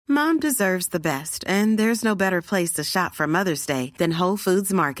Mom deserves the best, and there's no better place to shop for Mother's Day than Whole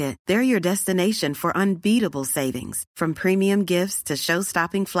Foods Market. They're your destination for unbeatable savings, from premium gifts to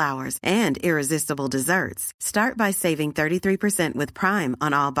show-stopping flowers and irresistible desserts. Start by saving 33% with Prime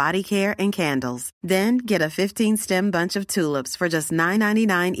on all body care and candles. Then get a 15-stem bunch of tulips for just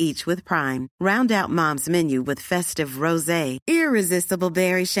 $9.99 each with Prime. Round out Mom's menu with festive rosé, irresistible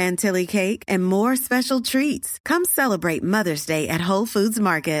berry chantilly cake, and more special treats. Come celebrate Mother's Day at Whole Foods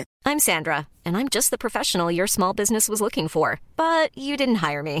Market. I'm Sandra, and I'm just the professional your small business was looking for. But you didn't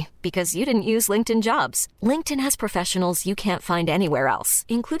hire me because you didn't use LinkedIn Jobs. LinkedIn has professionals you can't find anywhere else,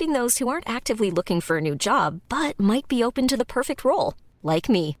 including those who aren't actively looking for a new job, but might be open to the perfect role, like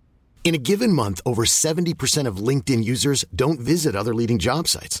me. In a given month, over 70% of LinkedIn users don't visit other leading job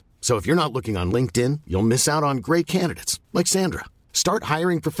sites. So if you're not looking on LinkedIn, you'll miss out on great candidates like Sandra. Start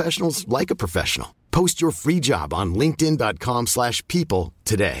hiring professionals like a professional. Post your free job on linkedin.com/people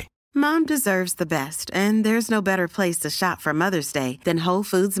today. Mom deserves the best, and there's no better place to shop for Mother's Day than Whole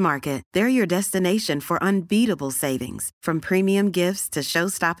Foods Market. They're your destination for unbeatable savings, from premium gifts to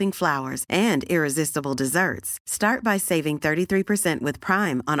show-stopping flowers and irresistible desserts. Start by saving 33% with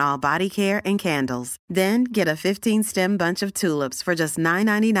Prime on all body care and candles. Then get a 15-stem bunch of tulips for just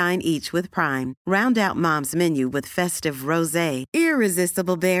 $9.99 each with Prime. Round out Mom's menu with festive rosé,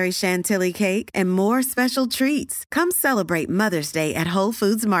 irresistible berry chantilly cake, and more special treats. Come celebrate Mother's Day at Whole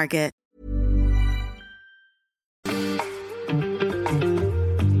Foods Market.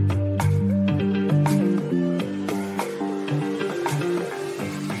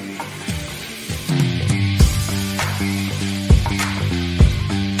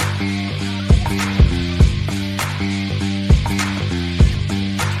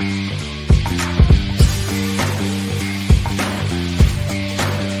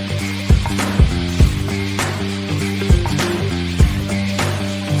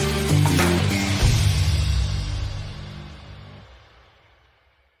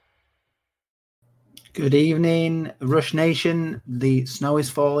 Good evening, Rush Nation. The snow is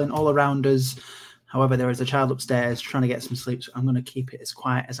falling all around us. However, there is a child upstairs trying to get some sleep, so I'm going to keep it as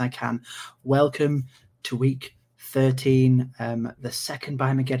quiet as I can. Welcome to week 13, the second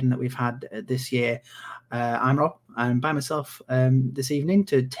Biomageddon that we've had this year. I'm Rob. I'm by myself this evening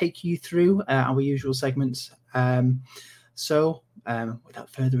to take you through our usual segments. So, without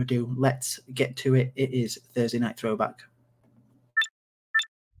further ado, let's get to it. It is Thursday Night Throwback.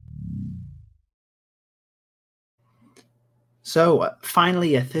 So,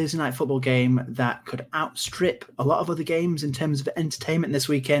 finally, a Thursday night football game that could outstrip a lot of other games in terms of entertainment this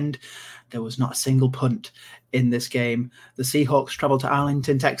weekend. There was not a single punt in this game. The Seahawks traveled to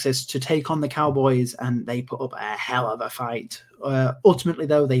Arlington, Texas to take on the Cowboys, and they put up a hell of a fight. Ultimately,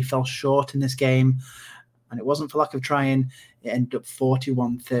 though, they fell short in this game, and it wasn't for lack of trying. It ended up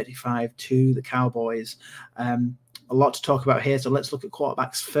 41-35 to the Cowboys. A lot to talk about here, so let's look at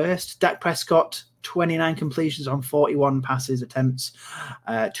quarterbacks first. Dak Prescott, 29 completions on 41 passes attempts,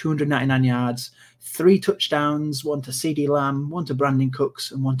 299 yards, 3 touchdowns, 1 to CeeDee Lamb, 1 to Brandon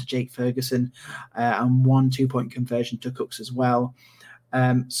Cooks, and 1 to Jake Ferguson, and 1 2-point conversion to Cooks as well.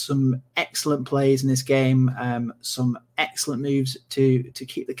 Some excellent plays in this game, some excellent moves to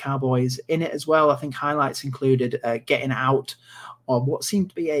keep the Cowboys in it as well. I think highlights included getting out of what seemed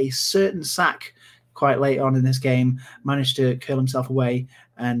to be a certain sack quite late on in this game, managed to curl himself away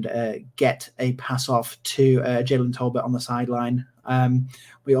and get a pass off to Jalen Tolbert on the sideline.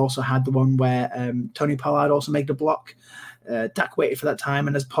 We also had the one where Tony Pollard also made a block. Dak waited for that time,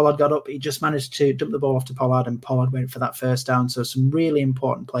 and as Pollard got up, he just managed to dump the ball off to Pollard, and Pollard went for that first down. So some really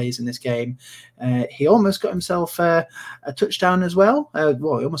important plays in this game. He almost got himself a touchdown as well. He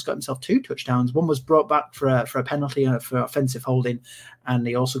almost got himself 2 touchdowns. One was brought back for a penalty for offensive holding, and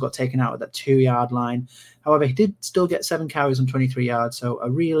he also got taken out at that 2-yard line. However, he did still get 7 carries on 23 yards, so a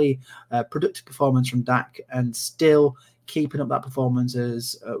really productive performance from Dak, and still keeping up that performance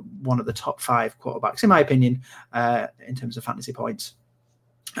as one of the top 5 quarterbacks, in my opinion, in terms of fantasy points.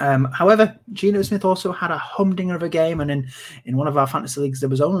 However, Geno Smith also had a humdinger of a game, and in one of our fantasy leagues, there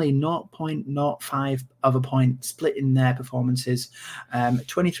was only 0.05 of a point split in their performances.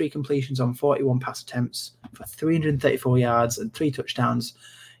 23 completions on 41 pass attempts for 334 yards and 3 touchdowns.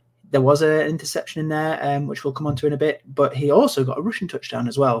 There was an interception in there, which we'll come on to in a bit, but he also got a rushing touchdown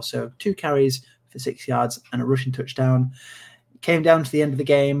as well. So 2 carries for 6 yards and a rushing touchdown. Came down to the end of the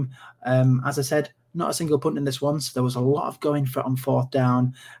game. As I said, not a single punt in this one, so there was a lot of going for it on 4th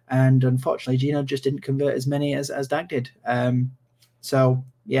down, and unfortunately Geno just didn't convert as many as Dak did. So,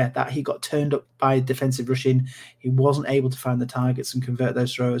 yeah, that he got turned up by defensive rushing. He wasn't able to find the targets and convert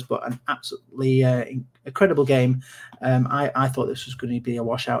those throws, but an absolutely incredible game. I thought this was going to be a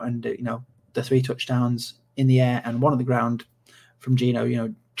washout, and the 3 touchdowns in the air and 1 on the ground from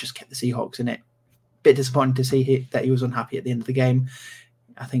Geno, just kept the Seahawks in it. Bit disappointing to see that he was unhappy at the end of the game.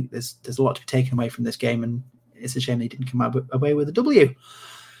 I think there's a lot to be taken away from this game, and it's a shame he didn't come away with a W.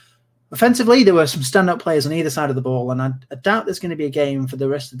 Offensively, there were some standout players on either side of the ball, and I doubt there's going to be a game for the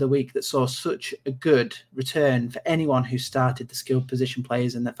rest of the week that saw such a good return for anyone who started the skilled position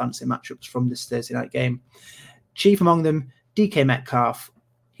players in their fantasy matchups from this Thursday night game. Chief among them, DK Metcalf.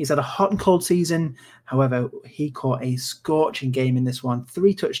 He's had a hot and cold season. However, he caught a scorching game in this one.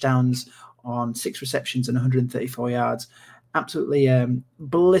 3 touchdowns on 6 receptions and 134 yards. Absolutely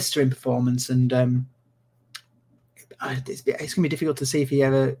blistering performance, and it's going to be difficult to see if he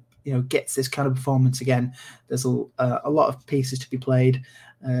ever gets this kind of performance again. There's a lot of pieces to be played,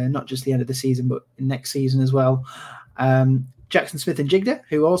 not just the end of the season, but next season as well. Jackson Smith-Njigba,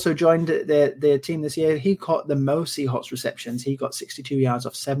 who also joined the team this year, he caught the most Seahawks receptions. He got 62 yards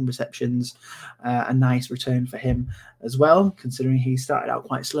off 7 receptions. A nice return for him as well, considering he started out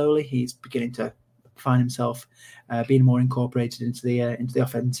quite slowly. He's beginning to find himself being more incorporated into the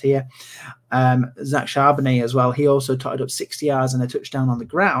offense here. Zach Charbonnet as well. He also totted up 60 yards and a touchdown on the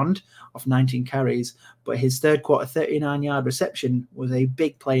ground off 19 carries. But his third quarter 39-yard reception was a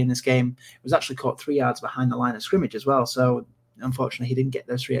big play in this game. It was actually caught 3 yards behind the line of scrimmage as well. So unfortunately, he didn't get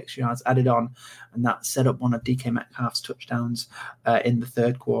those 3 extra yards added on, and that set up one of DK Metcalf's touchdowns in the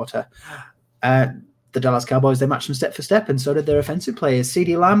third quarter. The Dallas Cowboys, they matched them step for step, and so did their offensive players.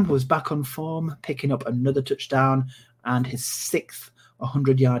 CeeDee Lamb was back on form, picking up another touchdown and his 6th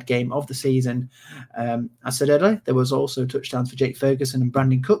 100-yard game of the season. As I said earlier, there was also touchdowns for Jake Ferguson and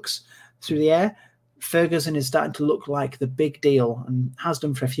Brandon Cooks through the air. Ferguson is starting to look like the big deal, and has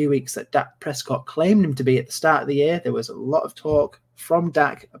done for a few weeks that Dak Prescott claimed him to be at the start of the year. There was a lot of talk from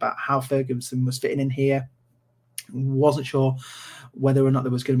Dak about how Ferguson was fitting in here. Wasn't sure whether or not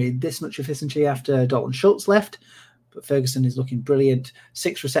there was going to be this much efficiency after Dalton Schultz left, but Ferguson is looking brilliant.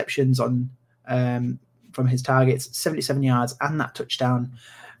 6 receptions on from his targets, 77 yards and that touchdown.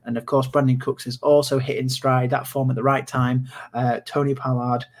 And of course, Brandon Cooks is also hitting stride, that form at the right time. Tony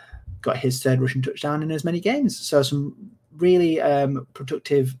Pollard got his 3rd rushing touchdown in as many games. So some really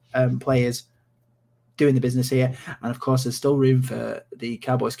productive players doing the business here. And of course, there's still room for the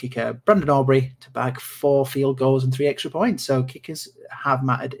Cowboys kicker, Brandon Aubrey, to bag 4 field goals and 3 extra points. So kickers have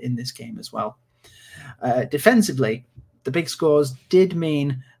mattered in this game as well. Defensively, the big scores did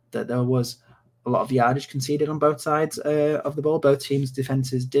mean that there was a lot of yardage conceded on both sides of the ball. Both teams'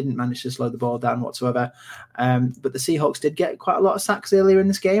 defenses didn't manage to slow the ball down whatsoever. But the Seahawks did get quite a lot of sacks earlier in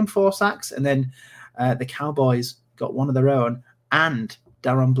this game, 4 sacks. And then the Cowboys got one of their own, and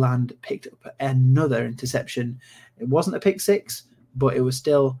Darren Bland picked up another interception. It wasn't a pick 6, but it was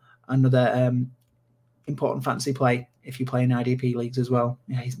still another important fantasy play if you play in IDP leagues as well.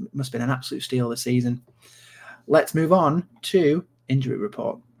 Yeah, he must have been an absolute steal this season. Let's move on to injury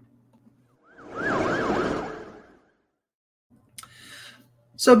report.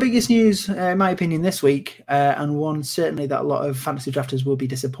 So biggest news, in my opinion, this week, and one certainly that a lot of fantasy drafters will be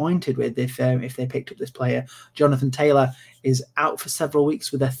disappointed with if they picked up this player. Jonathan Taylor is out for several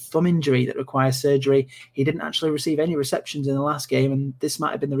weeks with a thumb injury that requires surgery. He didn't actually receive any receptions in the last game, and this might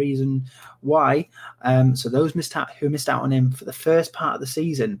have been the reason why. So those who missed out on him for the first part of the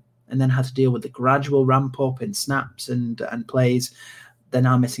season and then had to deal with the gradual ramp up in snaps and plays, they're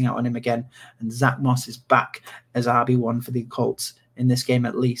now missing out on him again. And Zach Moss is back as RB1 for the Colts in this game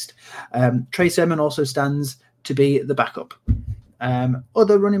at least. Trey Sermon also stands to be the backup.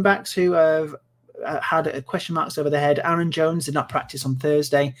 Other running backs who have had question marks over their head. Aaron Jones did not practice on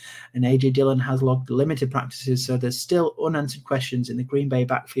Thursday, and AJ Dillon has logged limited practices, so there's still unanswered questions in the Green Bay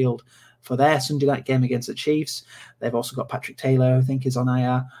backfield for their Sunday night game against the Chiefs. They've also got Patrick Taylor, I think, is on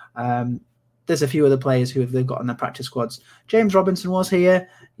IR. There's a few other players who they've got on their practice squads. James Robinson was here.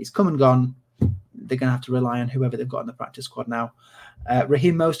 He's come and gone. They're going to have to rely on whoever they've got on the practice squad now.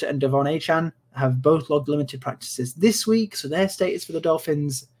 Raheem Mostert and Devon Achane have both logged limited practices this week, so their status for the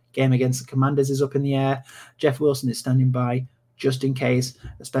Dolphins game against the Commanders is up in the air. Jeff Wilson is standing by just in case,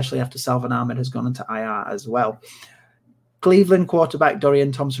 especially after Salvon Ahmed has gone into IR as well. Cleveland quarterback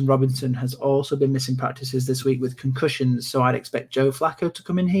Dorian Thompson-Robinson has also been missing practices this week with concussions, so I'd expect Joe Flacco to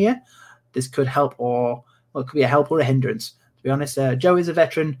come in here. This could help, it could be a help or a hindrance. To be honest, Joe is a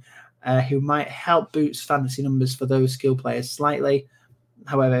veteran who might help boost fantasy numbers for those skill players slightly.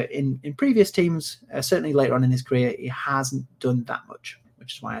 However, in previous teams, certainly later on in his career, he hasn't done that much.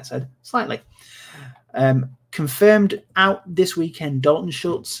 which is why I said slightly. Confirmed out this weekend, Dalton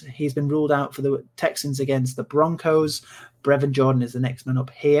Schultz. He's been ruled out for the Texans against the Broncos. Brevin Jordan is the next man up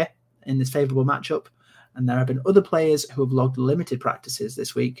here in this favourable matchup. And there have been other players who have logged limited practices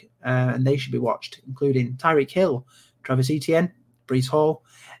this week, and they should be watched, including Tyreek Hill, Travis Etienne, Breece Hall,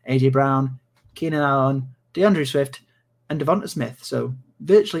 AJ Brown, Keenan Allen, DeAndre Swift, and Devonta Smith. So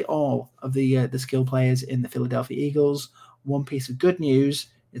virtually all of the skill players in the Philadelphia Eagles. One piece of good news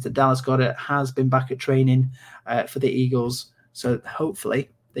is that Dallas Goedert has been back at training for the Eagles. So hopefully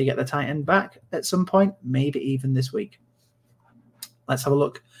they get the tight end back at some point, maybe even this week. Let's have a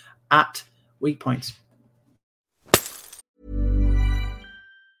look at weak points.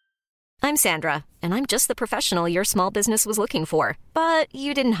 I'm Sandra, and I'm just the professional your small business was looking for. But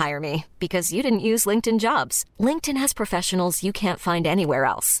you didn't hire me because you didn't use LinkedIn Jobs. LinkedIn has professionals you can't find anywhere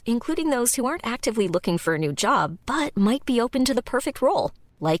else, including those who aren't actively looking for a new job, but might be open to the perfect role,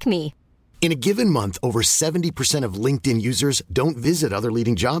 like me. In a given month, over 70% of LinkedIn users don't visit other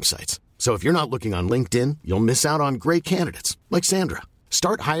leading job sites. So if you're not looking on LinkedIn, you'll miss out on great candidates like Sandra.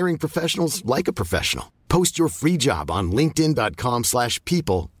 Start hiring professionals like a professional. Post your free job on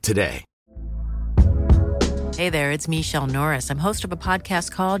linkedin.com/people today. Hey there, it's Michelle Norris. I'm host of a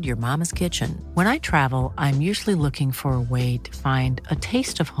podcast called Your Mama's Kitchen. When I travel, I'm usually looking for a way to find a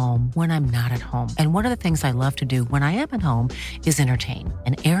taste of home when I'm not at home. And one of the things I love to do when I am at home is entertain.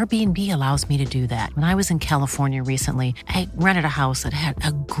 And Airbnb allows me to do that. When I was in California recently, I rented a house that had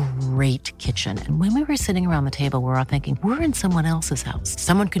a great kitchen. And when we were sitting around the table, we were all thinking, we're in someone else's house.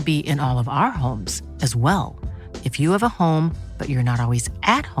 Someone could be in all of our homes as well. If you have a home, but you're not always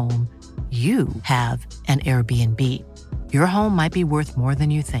at home, you have an Airbnb. Your home might be worth more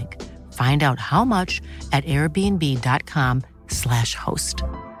than you think. Find out how much at airbnb.com/host.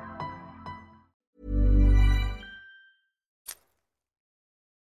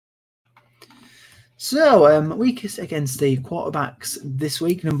 So, weakest against the quarterbacks this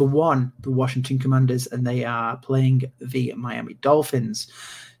week. Number one, the Washington Commanders, and they are playing the Miami Dolphins.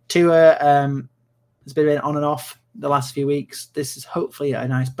 Tua has been on and off the last few weeks. This is hopefully a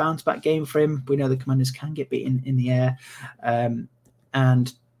nice bounce back game for him. We know the Commanders can get beaten in the air,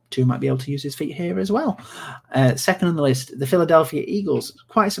 and Tua might be able to use his feet here as well. Second on the list, the Philadelphia Eagles.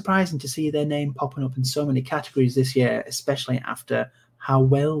 Quite surprising to see their name popping up in so many categories this year, especially after how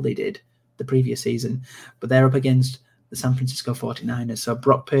well they did the previous season. But they're up against the San Francisco 49ers. So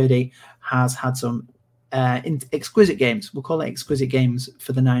Brock Purdy has had some exquisite games. We'll call it exquisite games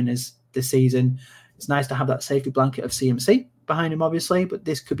for the Niners this season. It's nice to have that safety blanket of CMC behind him, obviously, but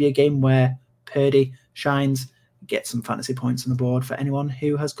this could be a game where Purdy shines, gets some fantasy points on the board for anyone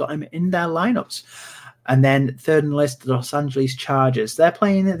who has got him in their lineups. And then third on the list, the Los Angeles Chargers. They're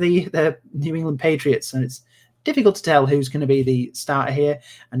playing the New England Patriots, and it's difficult to tell who's going to be the starter here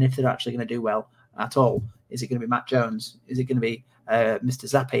and if they're actually going to do well at all. Is it going to be Matt Jones? Is it going to be Mr.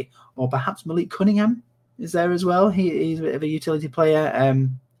 Zappi? Or perhaps Malik Cunningham is there as well? He's a bit of a utility player.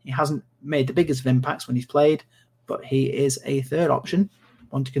 He hasn't made the biggest of impacts when he's played, but he is a third option,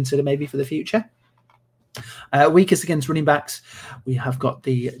 one to consider maybe for the future. Weakest against running backs, we have got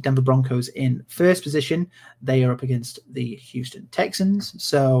the Denver Broncos in first position. They are up against the Houston Texans.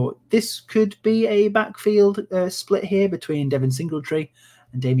 So this could be a backfield split here between Devin Singletary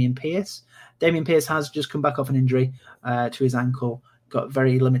and Dameon Pierce. Dameon Pierce has just come back off an injury to his ankle, got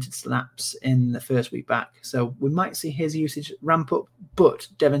very limited snaps in the first week back. So we might see his usage ramp up, but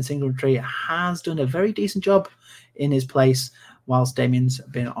Devin Singletary has done a very decent job in his place whilst Damien's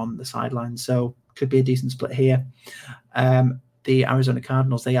been on the sidelines. So could be a decent split here. The Arizona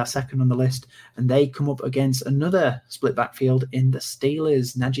Cardinals, they are second on the list, and they come up against another split backfield in the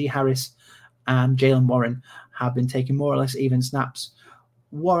Steelers. Najee Harris and Jaylen Warren have been taking more or less even snaps.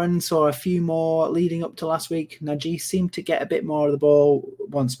 Warren saw a few more leading up to last week. Najee seemed to get a bit more of the ball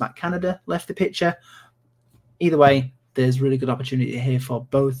once Matt Canada left the picture. Either way, there's really good opportunity here for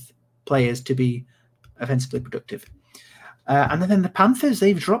both players to be offensively productive. And then the Panthers,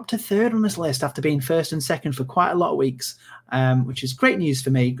 they've dropped to third on this list after being first and second for quite a lot of weeks, which is great news for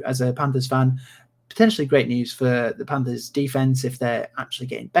me as a Panthers fan. Potentially great news for the Panthers defense if they're actually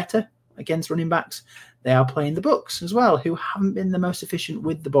getting better against running backs. They are playing the Bucs as well, who haven't been the most efficient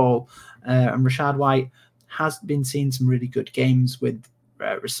with the ball. And Rachaad White has been seeing some really good games with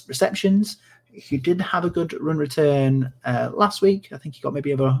receptions. He did have a good run return last week. I think he got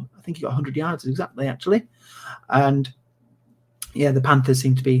 100 yards exactly, actually. And yeah, the Panthers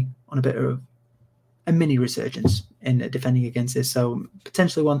seem to be on a bit of a mini resurgence in defending against this. So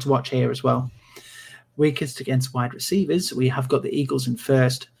potentially one to watch here as well. Weakest against wide receivers, we have got the Eagles in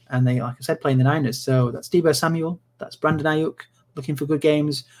first. And they, like I said, playing the Niners. So that's Deebo Samuel, that's Brandon Ayuk, looking for good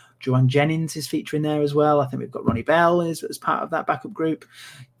games. Joanne Jennings is featuring there as well. I think we've got Ronnie Bell as part of that backup group.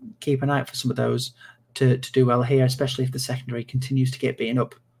 Keep an eye out for some of those to do well here, especially if the secondary continues to get beaten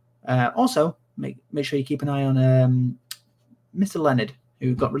up. Also, make sure you keep an eye on Mr. Leonard,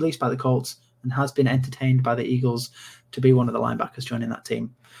 who got released by the Colts and has been entertained by the Eagles to be one of the linebackers joining that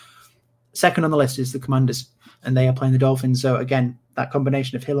team. Second on the list is the Commanders, and they are playing the Dolphins. So again, that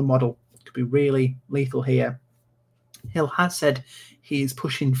combination of Hill and Waddle could be really lethal here. Hill has said he's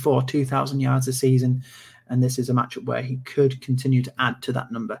pushing for 2,000 yards this season, and this is a matchup where he could continue to add to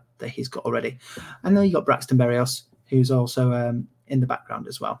that number that he's got already. And then you got Braxton Berrios, who's also in the background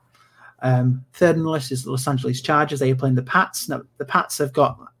as well. Third on the list is the Los Angeles Chargers. They are playing the Pats. Now, the Pats have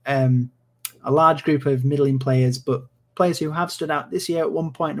got a large group of middling players, but players who have stood out this year at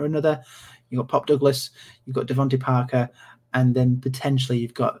one point or another. You've got Pop Douglas, you've got Devontae Parker, and then potentially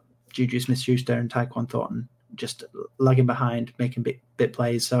you've got Juju Smith-Schuster and Tyquan Thornton just lagging behind, making bit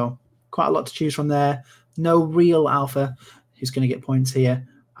plays. So quite a lot to choose from there. No real alpha who's going to get points here.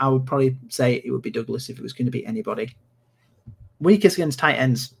 I would probably say it would be Douglas if it was going to be anybody. Weakest against tight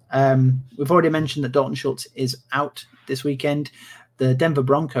ends. We've already mentioned that Dalton Schultz is out this weekend. The Denver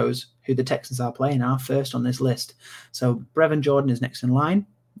Broncos, who the Texans are playing, are first on this list. So Brevin Jordan is next in line.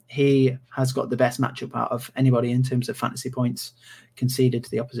 He has got the best matchup out of anybody in terms of fantasy points conceded to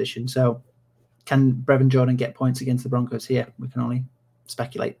the opposition. So can Brevin Jordan get points against the Broncos here? We can only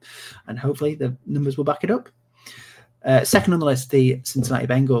speculate. And hopefully the numbers will back it up. Second on the list, the Cincinnati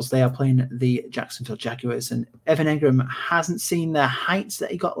Bengals. They are playing the Jacksonville Jaguars. And Evan Engram hasn't seen the heights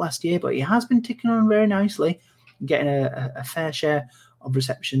that he got last year, but he has been ticking on very nicely, getting a fair share of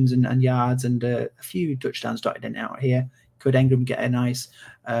receptions and yards and a few touchdowns dotted in and out here. Could Engram get a nice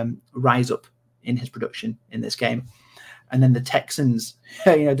rise up in his production in this game? And then the Texans,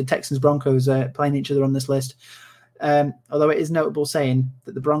 the Texans Broncos playing each other on this list. Although it is notable saying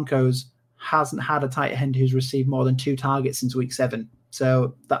that the Broncos hasn't had a tight end who's received more than 2 targets since week 7.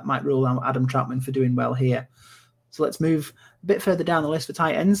 So that might rule out Adam Troutman for doing well here. So let's move a bit further down the list for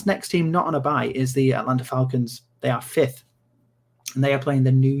tight ends. Next team not on a bye is the Atlanta Falcons. They are 5th, and they are playing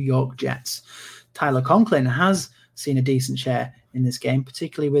the New York Jets. Tyler Conklin has seen a decent share in this game,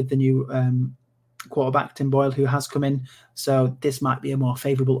 particularly with the new quarterback, Tim Boyle, who has come in. So this might be a more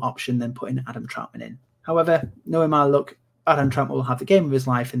favourable option than putting Adam Troutman in. However, knowing my luck, Adam Troutman will have the game of his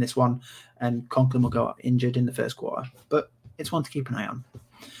life in this one, and Conklin will go out injured in the first quarter. But it's one to keep an eye on.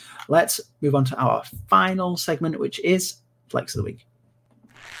 Let's move on to our final segment, which is Flex of the Week.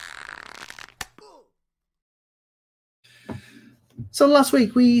 So last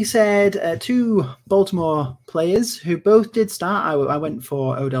week we said 2 Baltimore players who both did start. I went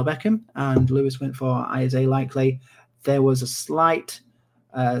for Odell Beckham and Lewis went for Isaiah Likely. There was a slight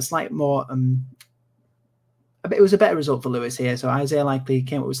more... it was a better result for Lewis here. So Isaiah Likely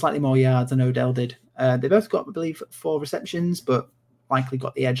came up with slightly more yards than Odell did. They both got, I believe, 4 receptions, but Likely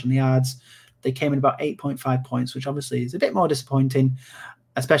got the edge on the yards. They came in about 8.5 points, which obviously is a bit more disappointing,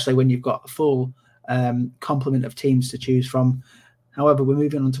 especially when you've got a full complement of teams to choose from. However, we're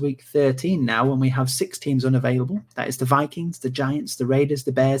moving on to week 13 now, when we have 6 teams unavailable. That is the Vikings, the Giants, the Raiders,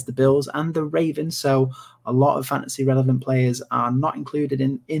 the Bears, the Bills, and the Ravens. So a lot of fantasy relevant players are not included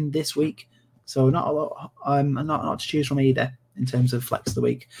in this week. So not a lot, not to choose from either in terms of flex of the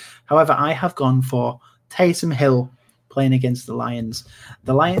week. However, I have gone for Taysom Hill playing against the Lions.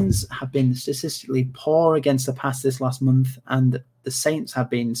 The Lions have been statistically poor against the pass this last month, and the Saints have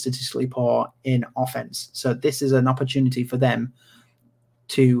been statistically poor in offense. So this is an opportunity for them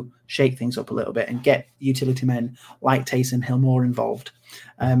to shake things up a little bit and get utility men like Taysom Hill more involved.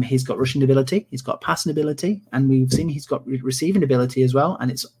 He's got rushing ability, he's got passing ability, and we've seen he's got receiving ability as well,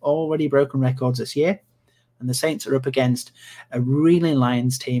 and it's already broken records this year. And the Saints are up against a reeling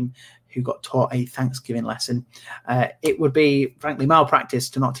Lions team who got taught a Thanksgiving lesson. It would be, frankly, malpractice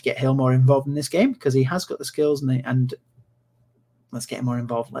to not to get Hill more involved in this game, because he has got the skills, and let's get him more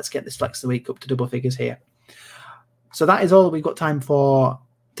involved. Let's get this flex of the week up to double figures here. So that is all we've got time for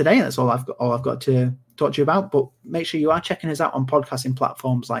today. That's all I've got to talk to you about. But make sure you are checking us out on podcasting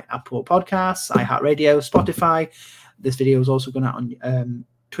platforms like Apple Podcasts, iHeartRadio, Spotify. This video is also going out on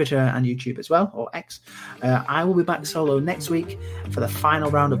Twitter and YouTube as well, or X. I will be back solo next week for the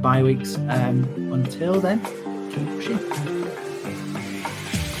final round of bye weeks. Until then, keep pushing.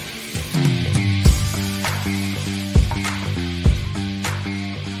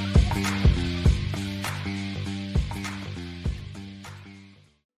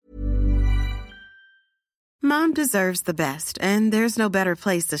 Mom deserves the best, and there's no better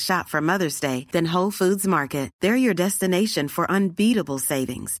place to shop for Mother's Day than Whole Foods Market. They're your destination for unbeatable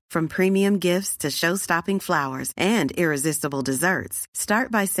savings, from premium gifts to show-stopping flowers and irresistible desserts.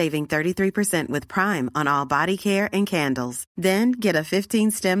 Start by saving 33% with Prime on all body care and candles. Then get a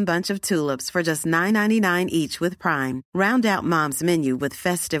 15-stem bunch of tulips for just $9.99 each with Prime. Round out Mom's menu with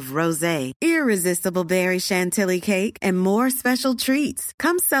festive rosé, irresistible berry chantilly cake, and more special treats.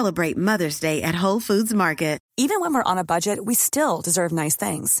 Come celebrate Mother's Day at Whole Foods Market. Even when we're on a budget, we still deserve nice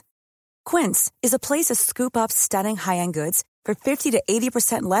things. Quince is a place to scoop up stunning high-end goods for 50 to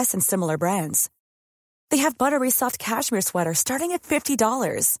 80% less than similar brands. They have buttery soft cashmere sweaters starting at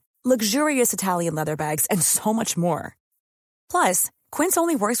 $50, luxurious Italian leather bags, and so much more. Plus, Quince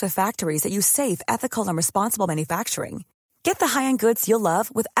only works with factories that use safe, ethical, and responsible manufacturing. Get the high-end goods you'll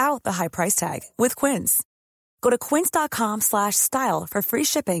love without the high price tag with Quince. Go to quince.com/style for free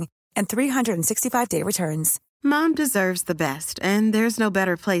shipping and 365-day returns. Mom deserves the best, and there's no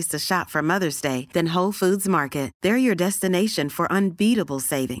better place to shop for Mother's Day than Whole Foods Market. They're your destination for unbeatable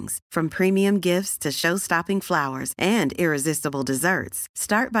savings, from premium gifts to show-stopping flowers and irresistible desserts.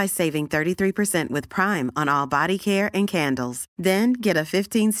 Start by saving 33% with Prime on all body care and candles. Then get a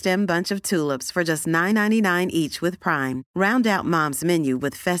 15-stem bunch of tulips for just $9.99 each with Prime. Round out Mom's menu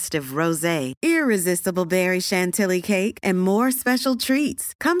with festive rosé, irresistible berry chantilly cake, and more special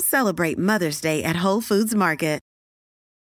treats. Come celebrate Mother's Day at Whole Foods Market.